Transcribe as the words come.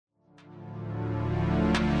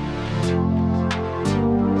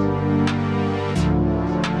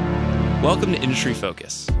Welcome to Industry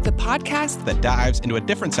Focus, the podcast that dives into a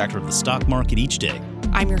different sector of the stock market each day.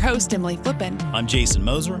 I'm your host, Emily Flippen. I'm Jason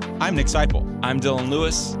Moser. I'm Nick Seipel. I'm Dylan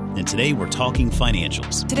Lewis. And today we're talking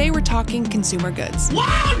financials. Today we're talking consumer goods.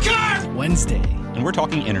 Wildcard Wednesday. And we're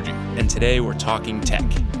talking energy. And today we're talking tech.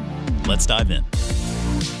 Let's dive in.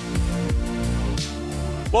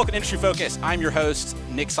 Welcome to Industry Focus. I'm your host,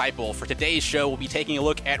 Nick Seipel. For today's show, we'll be taking a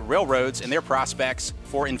look at railroads and their prospects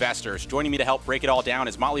for investors. Joining me to help break it all down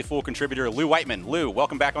is Motley Fool contributor Lou Whiteman. Lou,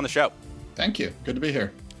 welcome back on the show. Thank you. Good to be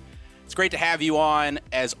here. It's great to have you on,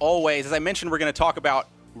 as always. As I mentioned, we're going to talk about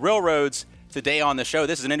railroads today on the show.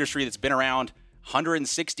 This is an industry that's been around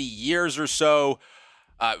 160 years or so.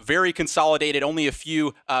 Very consolidated, only a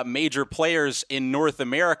few major players in North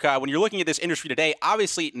America. When you're looking at this industry today,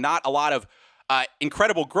 obviously not a lot of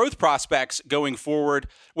incredible growth prospects going forward.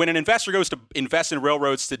 When an investor goes to invest in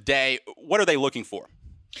railroads today, what are they looking for?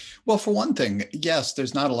 Well, for one thing, yes,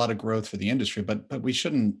 there's not a lot of growth for the industry, but we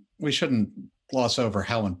shouldn't gloss over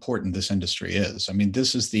how important this industry is. I mean,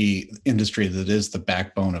 this is the industry that is the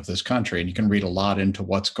backbone of this country, and you can read a lot into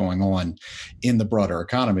what's going on in the broader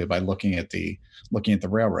economy by looking at the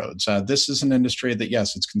railroads. This is an industry that,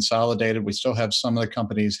 yes, it's consolidated. We still have some of the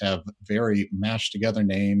companies have very mashed together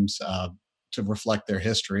names to reflect their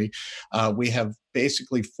history. We have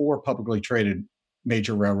basically 4 publicly traded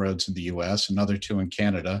major railroads in the U.S., another 2 in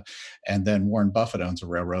Canada, and then Warren Buffett owns a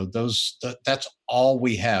railroad. That's all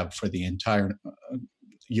we have for the entire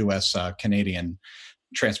U.S. Canadian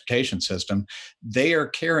transportation system. They are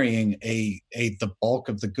carrying the bulk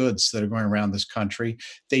of the goods that are going around this country.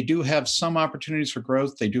 They do have some opportunities for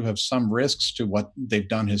growth. They do have some risks to what they've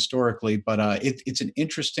done historically, but it's an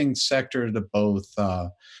interesting sector to both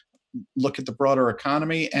look at the broader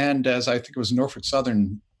economy, and as I think it was Norfolk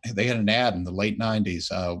Southern, they had an ad in the late 90s,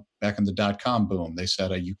 back in the dot-com boom. They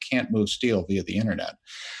said, you can't move steel via the internet.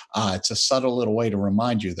 It's a subtle little way to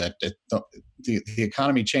remind you that the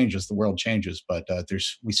economy changes, the world changes, but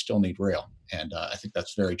we still need rail. And I think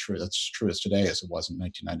that's very true. That's as true as today as it was in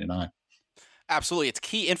 1999. Absolutely. It's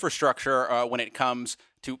key infrastructure when it comes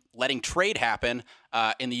to letting trade happen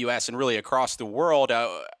in the U.S. and really across the world.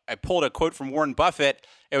 I pulled a quote from Warren Buffett.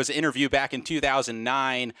 It was an interview back in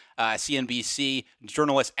 2009. CNBC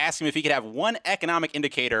journalist asked him if he could have one economic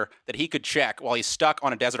indicator that he could check while he's stuck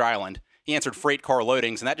on a desert island. He answered freight car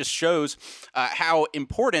loadings, and that just shows how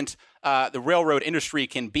important the railroad industry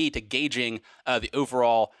can be to gauging the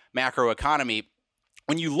overall macroeconomy.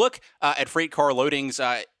 When you look at freight car loadings,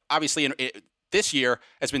 obviously this year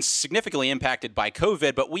has been significantly impacted by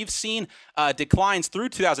COVID, but we've seen declines through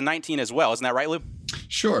 2019 as well. Isn't that right, Lou?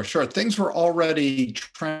 Sure. Things were already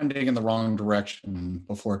trending in the wrong direction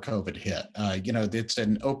before COVID hit. It's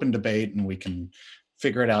an open debate, and we can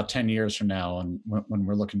figure it out 10 years from now, and when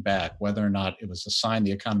we're looking back, whether or not it was a sign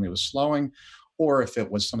the economy was slowing, or if it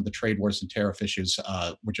was some of the trade wars and tariff issues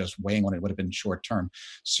were just weighing on it, would have been short term.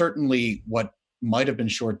 Certainly, what might have been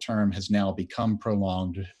short-term has now become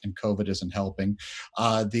prolonged, and COVID isn't helping.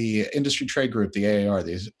 The industry trade group, the AAR,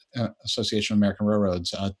 the Association of American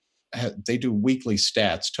Railroads, they do weekly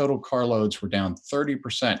stats. Total carloads were down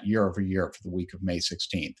 30% year over year for the week of May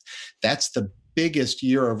 16th. That's the biggest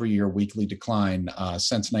year-over-year weekly decline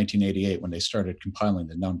since 1988 when they started compiling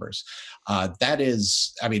the numbers. That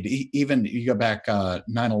is, I mean, even you go back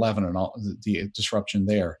 9/11 and all the disruption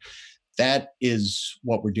there. That is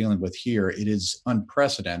what we're dealing with here. It is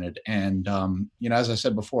unprecedented. And, as I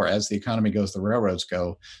said before, as the economy goes, the railroads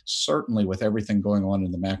go. Certainly with everything going on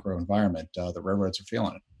in the macro environment, the railroads are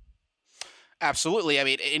feeling it. Absolutely. I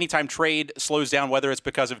mean, anytime trade slows down, whether it's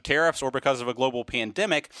because of tariffs or because of a global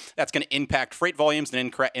pandemic, that's going to impact freight volumes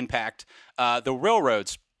and impact the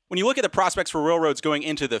railroads. When you look at the prospects for railroads going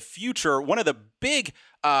into the future, one of the big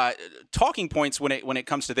talking points when it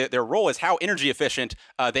comes to their role is how energy efficient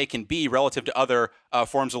they can be relative to other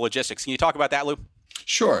forms of logistics. Can you talk about that, Lou?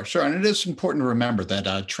 Sure. And it is important to remember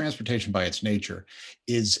that transportation by its nature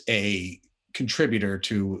is a contributor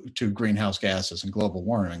to greenhouse gases and global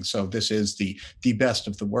warming. So this is the best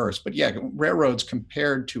of the worst. But yeah, railroads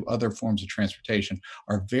compared to other forms of transportation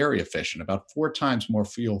are very efficient, about 4 times more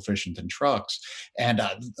fuel efficient than trucks. And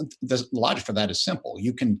the logic for that is simple.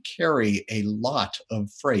 You can carry a lot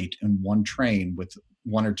of freight in one train with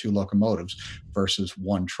 1 or 2 locomotives versus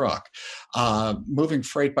 1 truck. Moving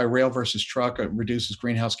freight by rail versus truck reduces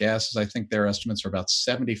greenhouse gases. I think their estimates are about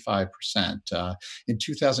 75%. In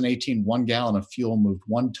 2018, 1 gallon of fuel moved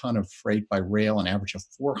 1 ton of freight by rail, an average of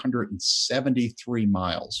 473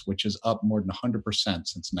 miles, which is up more than 100%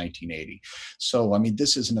 since 1980. So, I mean,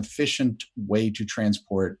 this is an efficient way to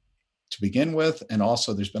transport to begin with. And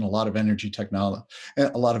also there's been a lot of energy technology,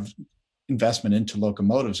 a lot of investment into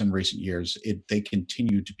locomotives in recent years, they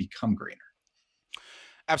continue to become greener.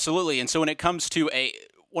 Absolutely. And so when it comes to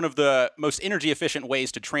one of the most energy efficient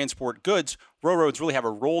ways to transport goods, railroads really have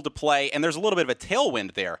a role to play, and there's a little bit of a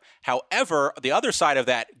tailwind there. However, the other side of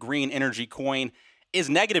that green energy coin is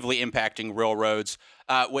negatively impacting railroads.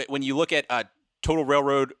 When you look at total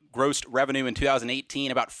railroad gross revenue in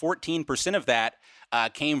 2018, about 14% of that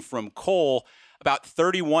came from coal. About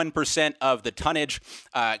 31% of the tonnage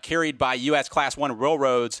carried by U.S. Class 1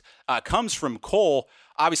 railroads comes from coal.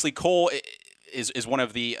 Obviously, coal is one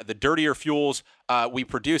of the dirtier fuels we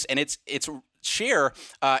produce, and its share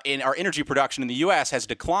in our energy production in the U.S. has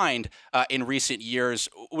declined in recent years.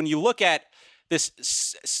 When you look at this,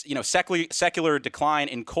 secular decline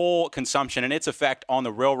in coal consumption and its effect on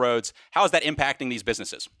the railroads, how is that impacting these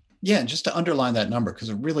businesses? Yeah, and just to underline that number, because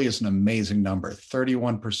it really is an amazing number,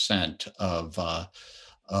 31% of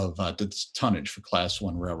the tonnage for Class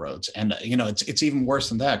 1 railroads. And, it's even worse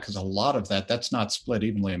than that, because a lot of that's not split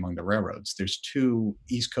evenly among the railroads. There's two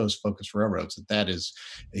East Coast focused railroads that is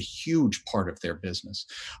a huge part of their business.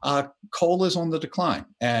 Coal is on the decline,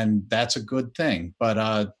 and that's a good thing. But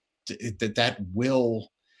that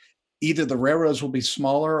will, either the railroads will be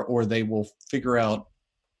smaller or they will figure out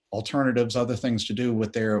alternatives, other things to do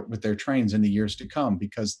with their trains in the years to come,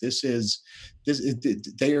 because they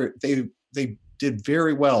did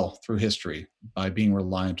very well through history by being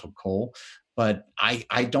reliant on coal. But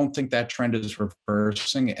I don't think that trend is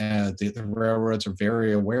reversing. The railroads are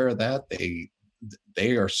very aware of that.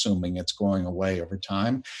 They are assuming it's going away over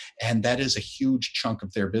time. And that is a huge chunk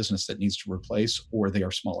of their business that needs to replace, or they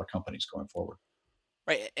are smaller companies going forward.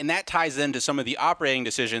 Right, and that ties into some of the operating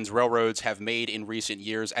decisions railroads have made in recent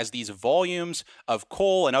years. As these volumes of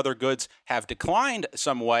coal and other goods have declined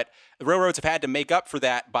somewhat, the railroads have had to make up for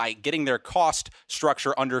that by getting their cost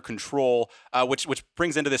structure under control, which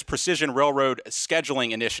brings into this precision railroad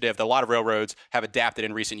scheduling initiative that a lot of railroads have adapted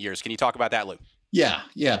in recent years. Can you talk about that, Lou? Yeah,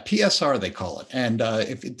 PSR they call it, and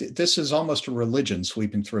this is almost a religion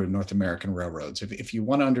sweeping through North American railroads. If you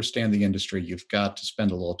want to understand the industry, you've got to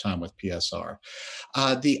spend a little time with PSR.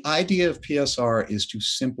 The idea of PSR is to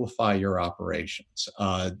simplify your operations.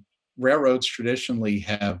 Railroads traditionally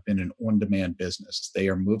have been an on-demand business. They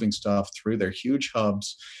are moving stuff through their huge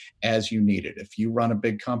hubs as you need it. If you run a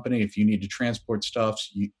big company, if you need to transport stuff,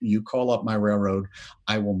 you call up my railroad,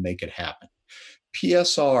 I will make it happen.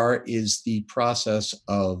 PSR is the process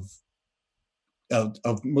of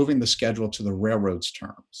moving the schedule to the railroad's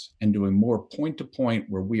terms and doing more point-to-point,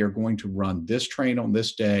 where we are going to run this train on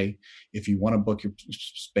this day. If you want to book your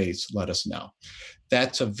space, let us know.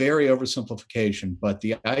 That's a very oversimplification, but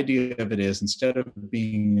the idea of it is, instead of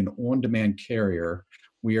being an on-demand carrier,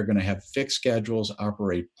 we are going to have fixed schedules,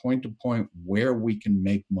 operate point-to-point where we can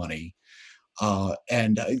make money.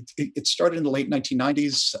 It started in the late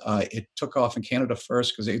 1990s. It took off in Canada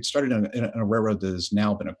first, because it started in a railroad that has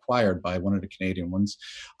now been acquired by one of the Canadian ones.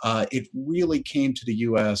 It really came to the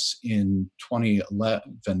U.S. in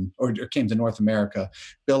 2011, or came to North America.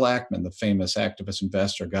 Bill Ackman, the famous activist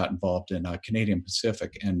investor, got involved in Canadian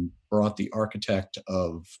Pacific and brought the architect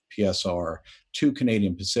of PSR to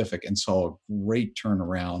Canadian Pacific and saw a great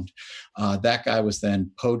turnaround. That guy was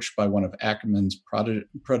then poached by one of Ackman's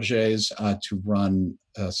proteges to run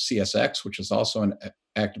CSX, which is also an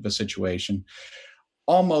activist situation.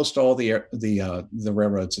 Almost all the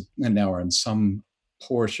railroads now are in some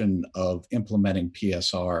portion of implementing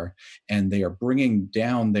PSR, and they are bringing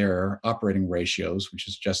down their operating ratios, which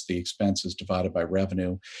is just the expenses divided by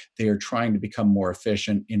revenue. They are trying to become more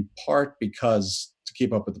efficient, in part because to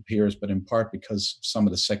keep up with the peers, but in part because some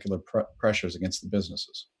of the secular pressures against the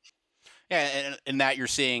businesses. Yeah, and in that you're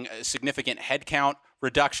seeing significant headcount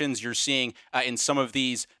reductions. You're seeing in some of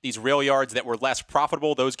these rail yards that were less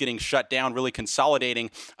profitable, those getting shut down, really consolidating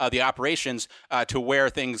the operations to where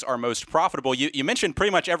things are most profitable. You mentioned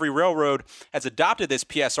pretty much every railroad has adopted this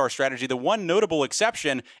PSR strategy. The one notable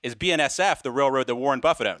exception is BNSF, the railroad that Warren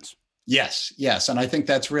Buffett owns. Yes. And I think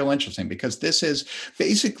that's real interesting, because this is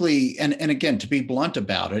basically, and again, to be blunt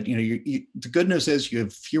about it, the good news is you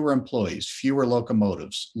have fewer employees, fewer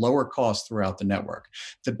locomotives, lower costs throughout the network.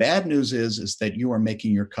 The bad news is that you are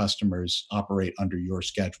making your customers operate under your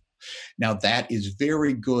schedule. Now, that is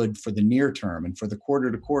very good for the near term, and for the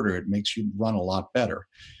quarter to quarter, it makes you run a lot better.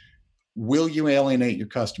 Will you alienate your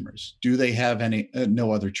customers? Do they have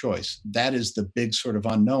no other choice? That is the big sort of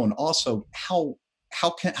unknown. Also,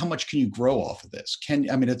 how much can you grow off of this?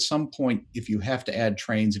 At some point, if you have to add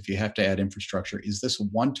trains, if you have to add infrastructure, is this a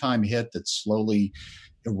one-time hit that slowly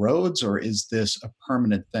erodes, or is this a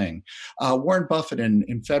permanent thing? Warren Buffett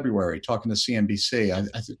in February, talking to CNBC,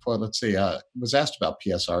 I think, was asked about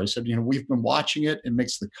PSR. He said, we've been watching it. It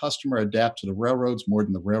makes the customer adapt to the railroads more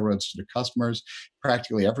than the railroads to the customers.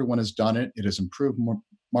 Practically everyone has done it. It has improved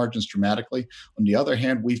margins dramatically. On the other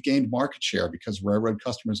hand, we've gained market share because railroad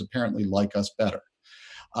customers apparently like us better.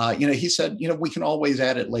 He said, we can always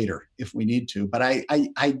add it later if we need to. But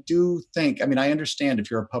I do think, I understand if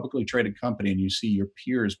you're a publicly traded company and you see your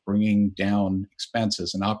peers bringing down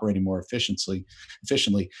expenses and operating more efficiently,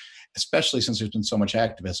 especially since there's been so much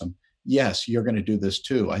activism. Yes, you're going to do this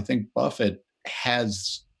too. I think Buffett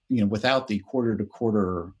has, without the quarter to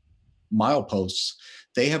quarter mileposts,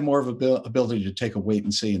 they have more of a ability to take a wait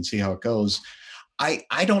and see how it goes.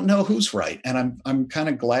 I don't know who's right. And I'm kind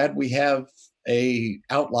of glad we have a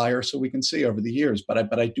outlier so we can see over the years, but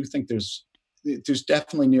I do think there's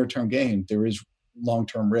definitely near-term gain. There is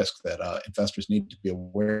long-term risk that investors need to be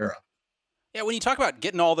aware of. Yeah, when you talk about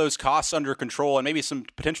getting all those costs under control and maybe some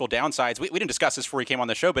potential downsides, we didn't discuss this before we came on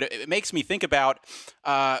the show, but it makes me think about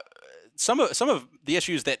some of the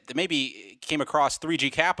issues that maybe came across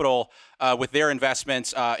 3G Capital with their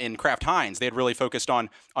investments in Kraft Heinz. They had really focused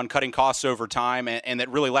on cutting costs over time, and that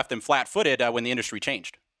really left them flat-footed when the industry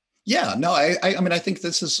changed. Yeah, no, I think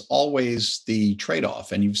this is always the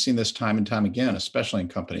trade-off, and you've seen this time and time again, especially in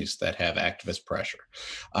companies that have activist pressure.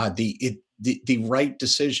 The right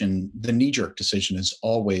decision, the knee-jerk decision, is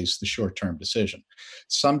always the short-term decision.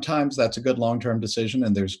 Sometimes that's a good long-term decision,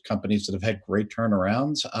 and there's companies that have had great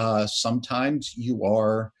turnarounds. Sometimes you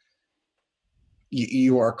are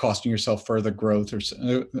costing yourself further growth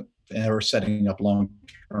or setting up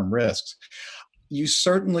long-term risks. You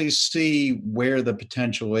certainly see where the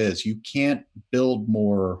potential is. You can't build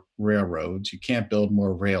more railroads. You can't build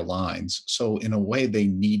more rail lines. So in a way, they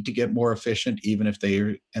need to get more efficient, even if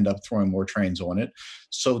they end up throwing more trains on it.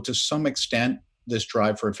 So to some extent, this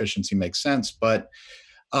drive for efficiency makes sense. But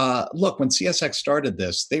look, when CSX started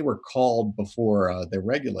this, they were called before their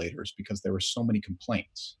regulators because there were so many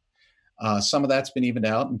complaints. Some of that's been evened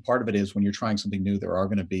out, and part of it is when you're trying something new, there are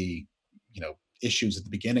going to be, issues at the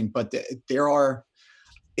beginning, but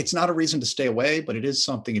it's not a reason to stay away, but it is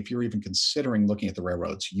something, if you're even considering looking at the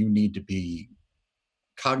railroads, you need to be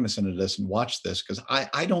cognizant of this and watch this, because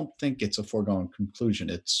I don't think it's a foregone conclusion.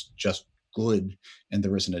 It's just good, and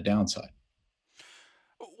there isn't a downside.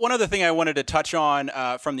 One other thing I wanted to touch on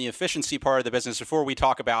from the efficiency part of the business before we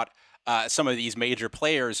talk about some of these major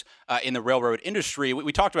players in the railroad industry.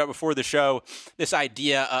 We talked about before the show this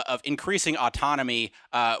idea of increasing autonomy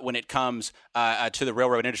when it comes to the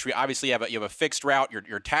railroad industry. Obviously, you have a fixed route.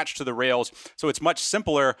 You're attached to the rails, so it's much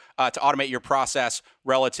simpler to automate your process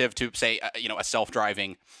relative to, say, a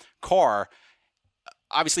self-driving car.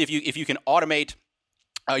 Obviously, if you can automate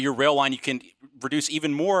your rail line, you can reduce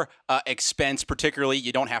even more expense. Particularly,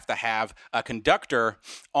 you don't have to have a conductor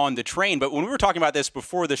on the train. But when we were talking about this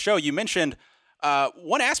before the show, you mentioned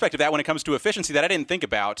one aspect of that when it comes to efficiency that I didn't think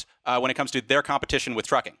about when it comes to their competition with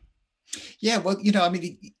trucking. Yeah, well,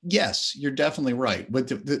 yes, you're definitely right. But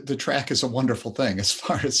the track is a wonderful thing as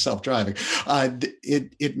far as self-driving.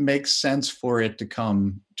 It makes sense for it to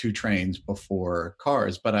come to trains before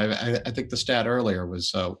cars. But I think the stat earlier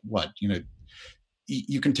was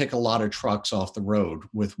you can take a lot of trucks off the road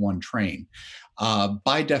with one train.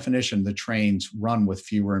 By definition, the trains run with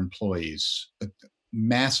fewer employees,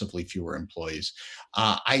 massively fewer employees.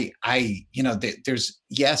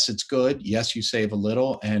 Yes, it's good. Yes, you save a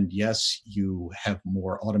little, and yes, you have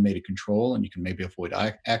more automated control, and you can maybe avoid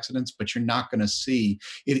accidents. But you're not going to see,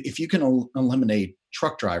 if you can eliminate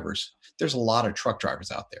truck drivers. There's a lot of truck drivers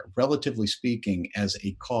out there, relatively speaking, as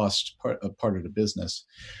a cost part of the business.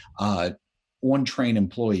 On-train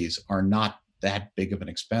employees are not that big of an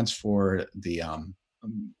expense for the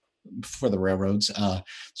railroads.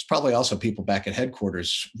 There's probably also people back at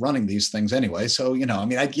headquarters running these things anyway. So,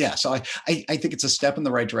 I think it's a step in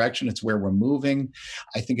the right direction. It's where we're moving.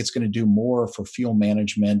 I think it's going to do more for fuel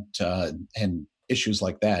management and issues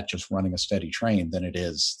like that, just running a steady train, than it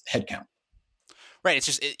is headcount. Right. It's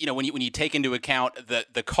just, when you take into account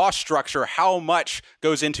the cost structure, how much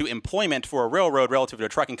goes into employment for a railroad relative to a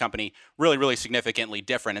trucking company, really, really significantly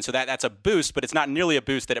different. And so that's a boost, but it's not nearly a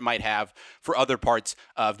boost that it might have for other parts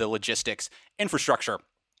of the logistics infrastructure.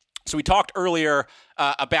 So we talked earlier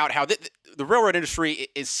about how the railroad industry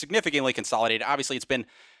is significantly consolidated. Obviously, it's been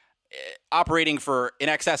operating for in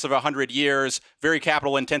excess of 100 years, very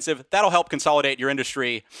capital intensive. That'll help consolidate your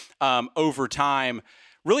industry over time.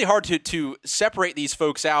 really hard to separate these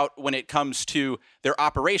folks out when it comes to their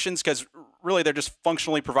operations, because really they're just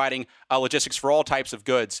functionally providing logistics for all types of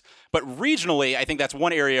goods. But regionally, I think that's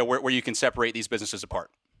one area where you can separate these businesses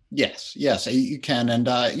apart. Yes, you can. And,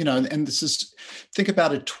 and this is, think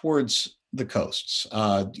about it towards the coasts.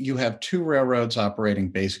 You have two railroads operating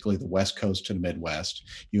basically the West Coast to the Midwest.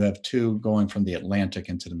 You have two going from the Atlantic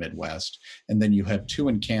into the Midwest. And then you have two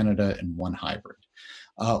in Canada and one hybrid.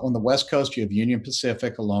 On the West Coast, you have Union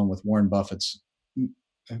Pacific along with Warren Buffett's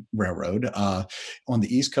railroad. On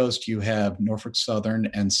the East Coast, you have Norfolk Southern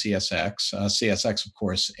and CSX. CSX, of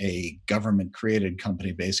course, a government-created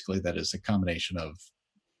company, basically, that is a combination of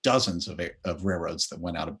dozens of railroads that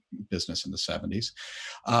went out of business in the 70s.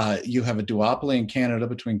 You have a duopoly in Canada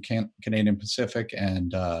between Canadian Pacific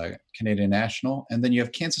and Canadian National. And then you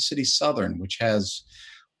have Kansas City Southern, which has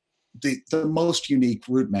the most unique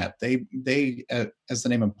route map. They as the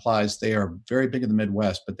name implies, they are very big in the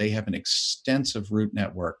Midwest, but they have an extensive route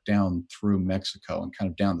network down through Mexico and kind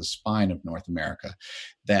of down the spine of North America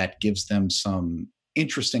that gives them some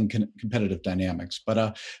interesting competitive dynamics.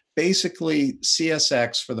 But basically,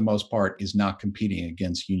 CSX, for the most part, is not competing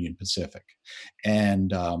against Union Pacific.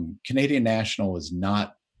 And Canadian National is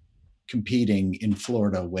not competing in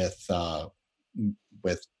Florida with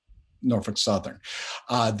Norfolk Southern.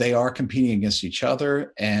 They are competing against each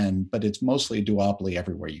other, but it's mostly a duopoly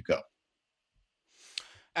everywhere you go.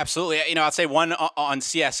 Absolutely. I'd say one on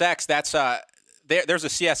CSX, that's there's a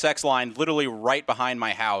CSX line literally right behind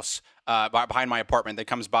my house, behind my apartment, that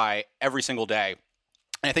comes by every single day.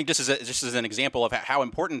 And I think just as an example of how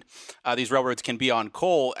important these railroads can be on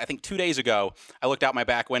coal, I think 2 days ago, I looked out my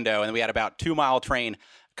back window and we had about 2 mile train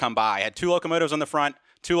come by. I had 2 locomotives on the front,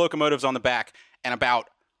 2 locomotives on the back, and about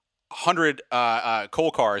 100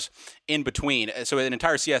 coal cars in between. So an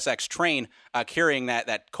entire CSX train carrying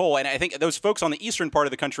that coal. And I think those folks on the eastern part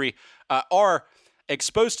of the country are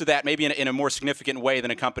exposed to that maybe in a more significant way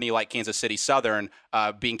than a company like Kansas City Southern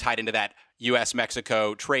being tied into that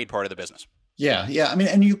U.S.-Mexico trade part of the business. Yeah.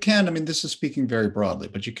 This is speaking very broadly,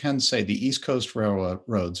 but you can say the East Coast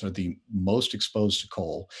railroads are the most exposed to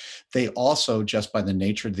coal. They also, just by the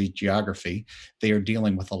nature of the geography, they are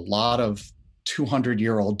dealing with a lot of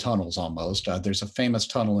 200-year-old tunnels almost. There's a famous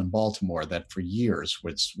tunnel in Baltimore that for years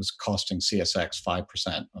was costing CSX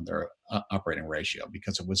 5% on their operating ratio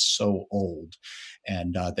because it was so old,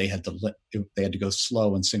 and they had to go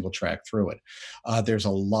slow and single track through it. There's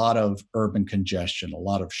a lot of urban congestion, a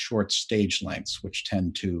lot of short stage lengths, which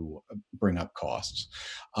tend to bring up costs.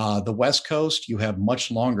 The West Coast, you have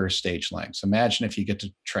much longer stage lengths. Imagine if you get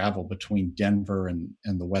to travel between Denver and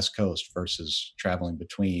the West Coast versus traveling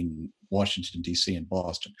between Washington, D.C. and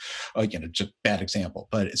Boston. Just a bad example.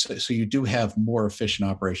 But so you do have more efficient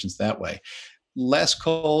operations that way. Less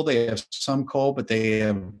coal, they have some coal, but they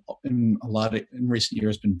have in recent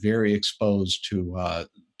years been very exposed to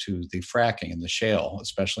the fracking and the shale,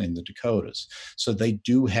 especially in the Dakotas. So they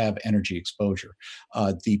do have energy exposure.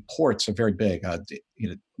 The ports are very big.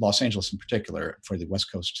 Los Angeles in particular for the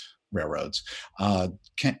West Coast railroads.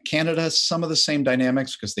 Canada has some of the same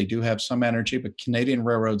dynamics because they do have some energy, but Canadian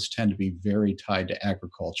railroads tend to be very tied to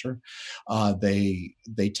agriculture. They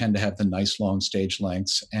tend to have the nice long stage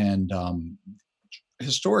lengths, and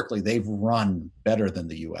historically they've run better than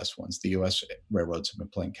the U.S. ones. The U.S. railroads have been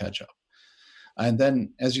playing catch up. And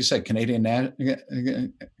then, as you said, Kansas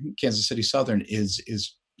City Southern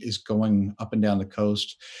is going up and down the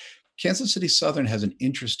coast. Kansas City Southern has an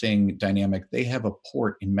interesting dynamic. They have a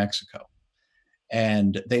port in Mexico,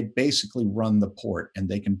 and they basically run the port, and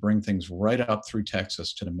they can bring things right up through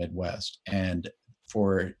Texas to the Midwest. And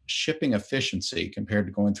for shipping efficiency compared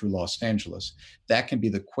to going through Los Angeles, that can be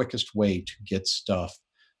the quickest way to get stuff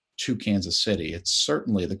to Kansas City. It's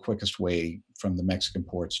certainly the quickest way from the Mexican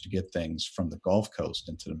ports to get things from the Gulf Coast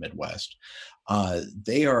into the Midwest.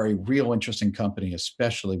 They are a real interesting company,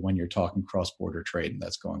 especially when you're talking cross-border trade, and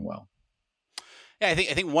that's going well. Yeah, I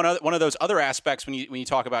think one of those other aspects when you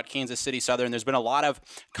talk about Kansas City Southern, there's been a lot of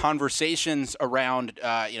conversations around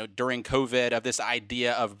during COVID of this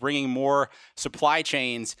idea of bringing more supply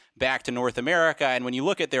chains back to North America. And when you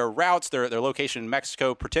look at their routes, their location in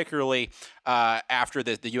Mexico, particularly after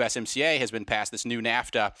the USMCA has been passed, this new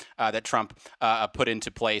NAFTA that Trump put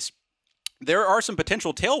into place, there are some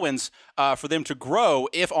potential tailwinds for them to grow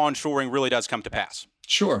if onshoring really does come to pass.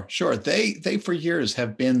 Sure. They for years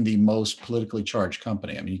have been the most politically charged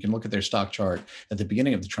company. I mean, you can look at their stock chart at the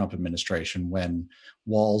beginning of the Trump administration when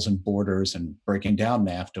walls and borders and breaking down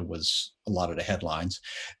NAFTA was a lot of the headlines.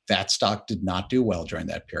 That stock did not do well during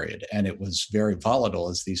that period, and it was very volatile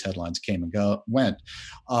as these headlines came and went.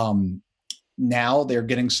 now they're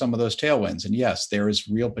getting some of those tailwinds. And yes, there is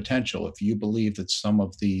real potential. If you believe that some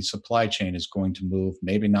of the supply chain is going to move,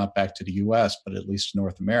 maybe not back to the US, but at least to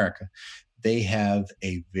North America, they have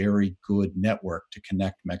a very good network to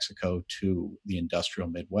connect Mexico to the industrial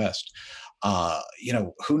Midwest.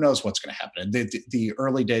 Who knows what's going to happen? The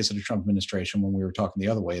early days of the Trump administration, when we were talking the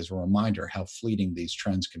other way, is a reminder how fleeting these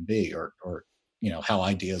trends can be, or how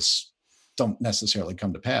ideas don't necessarily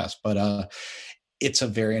come to pass. But it's a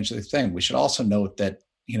very interesting thing. We should also note that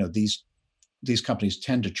these companies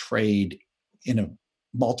tend to trade in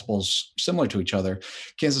multiples similar to each other.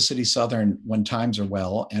 Kansas City Southern, when times are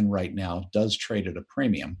well, and right now, does trade at a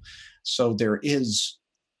premium. So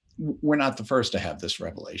we're not the first to have this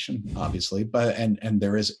revelation, obviously, but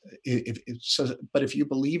there is. But if you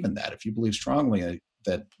believe in that, if you believe strongly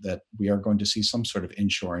that we are going to see some sort of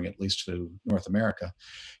inshoring, at least to North America,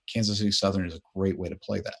 Kansas City Southern is a great way to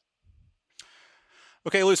play that.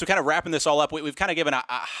 Okay, Lou, so kind of wrapping this all up, we've kind of given a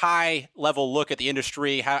high-level look at the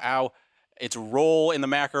industry, how its role in the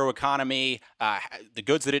macroeconomy, the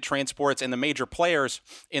goods that it transports, and the major players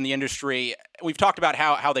in the industry. We've talked about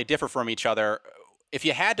how they differ from each other. If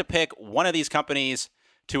you had to pick one of these companies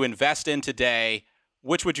to invest in today,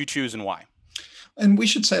 which would you choose and why? And we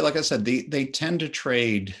should say, like I said, they tend to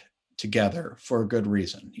trade together for a good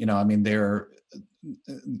reason.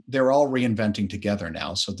 They're all reinventing together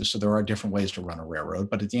now. So there are different ways to run a railroad.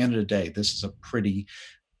 But at the end of the day, this is a pretty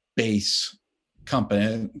base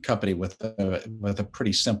company with a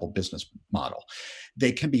pretty simple business model.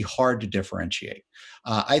 They can be hard to differentiate.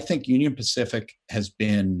 I think Union Pacific has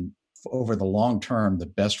been, over the long term, the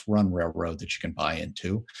best run railroad that you can buy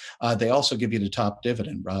into. They also give you the top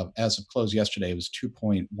dividend. As of close yesterday, it was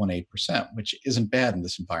 2.18%, which isn't bad in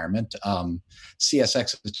this environment.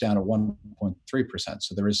 CSX is down at 1.3%,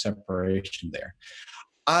 so there is separation there.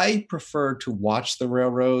 I prefer to watch the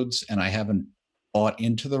railroads, and I haven't bought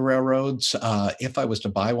into the railroads. If I was to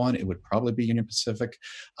buy one, it would probably be Union Pacific.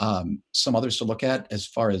 Some others to look at, as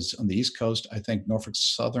far as on the East Coast, I think Norfolk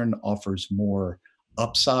Southern offers more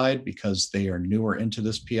upside because they are newer into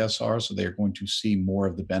this PSR, so they're going to see more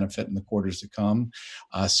of the benefit in the quarters to come.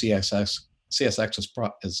 CSX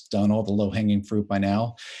has done all the low-hanging fruit by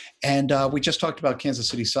now. And we just talked about Kansas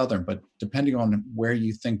City Southern, but depending on where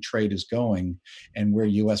you think trade is going and where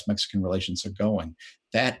U.S.-Mexican relations are going,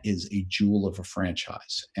 that is a jewel of a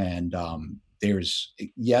franchise. And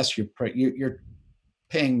you're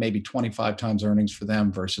paying maybe 25 times earnings for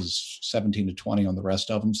them versus 17 to 20 on the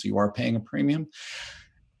rest of them. So you are paying a premium.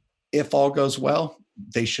 If all goes well,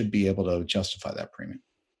 they should be able to justify that premium.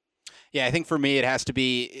 Yeah, I think for me, it has to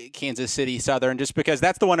be Kansas City Southern, just because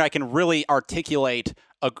that's the one I can really articulate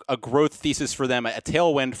a growth thesis for them, a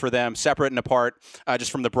tailwind for them, separate and apart,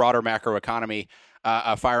 just from the broader macroeconomy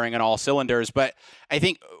firing on all cylinders. But I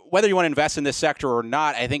think whether you want to invest in this sector or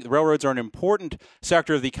not, I think the railroads are an important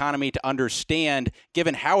sector of the economy to understand,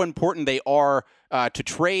 given how important they are to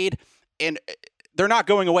trade, and they're not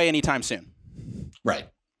going away anytime soon. Right.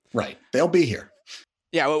 They'll be here.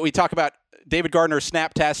 Yeah, we talk about David Gardner's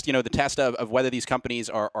SNAP test, the test of whether these companies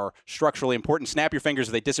are structurally important. Snap your fingers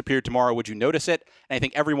if they disappeared tomorrow. Would you notice it? And I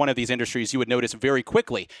think every one of these industries you would notice very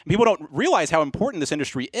quickly. And people don't realize how important this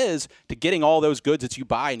industry is to getting all those goods that you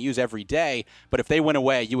buy and use every day. But if they went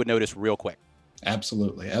away, you would notice real quick.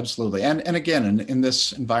 Absolutely. And again, in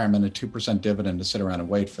this environment, a 2% dividend to sit around and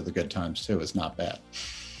wait for the good times, too, is not bad.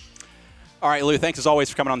 All right, Lou, thanks as always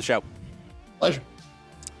for coming on the show. Pleasure.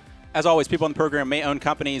 As always, people on the program may own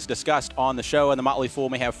companies discussed on the show, and the Motley Fool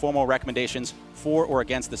may have formal recommendations for or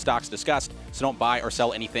against the stocks discussed, so don't buy or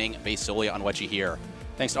sell anything based solely on what you hear.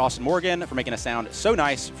 Thanks to Austin Morgan for making us sound so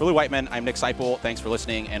nice. For Lou Whiteman, I'm Nick Seipel. Thanks for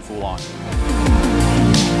listening, and Fool on.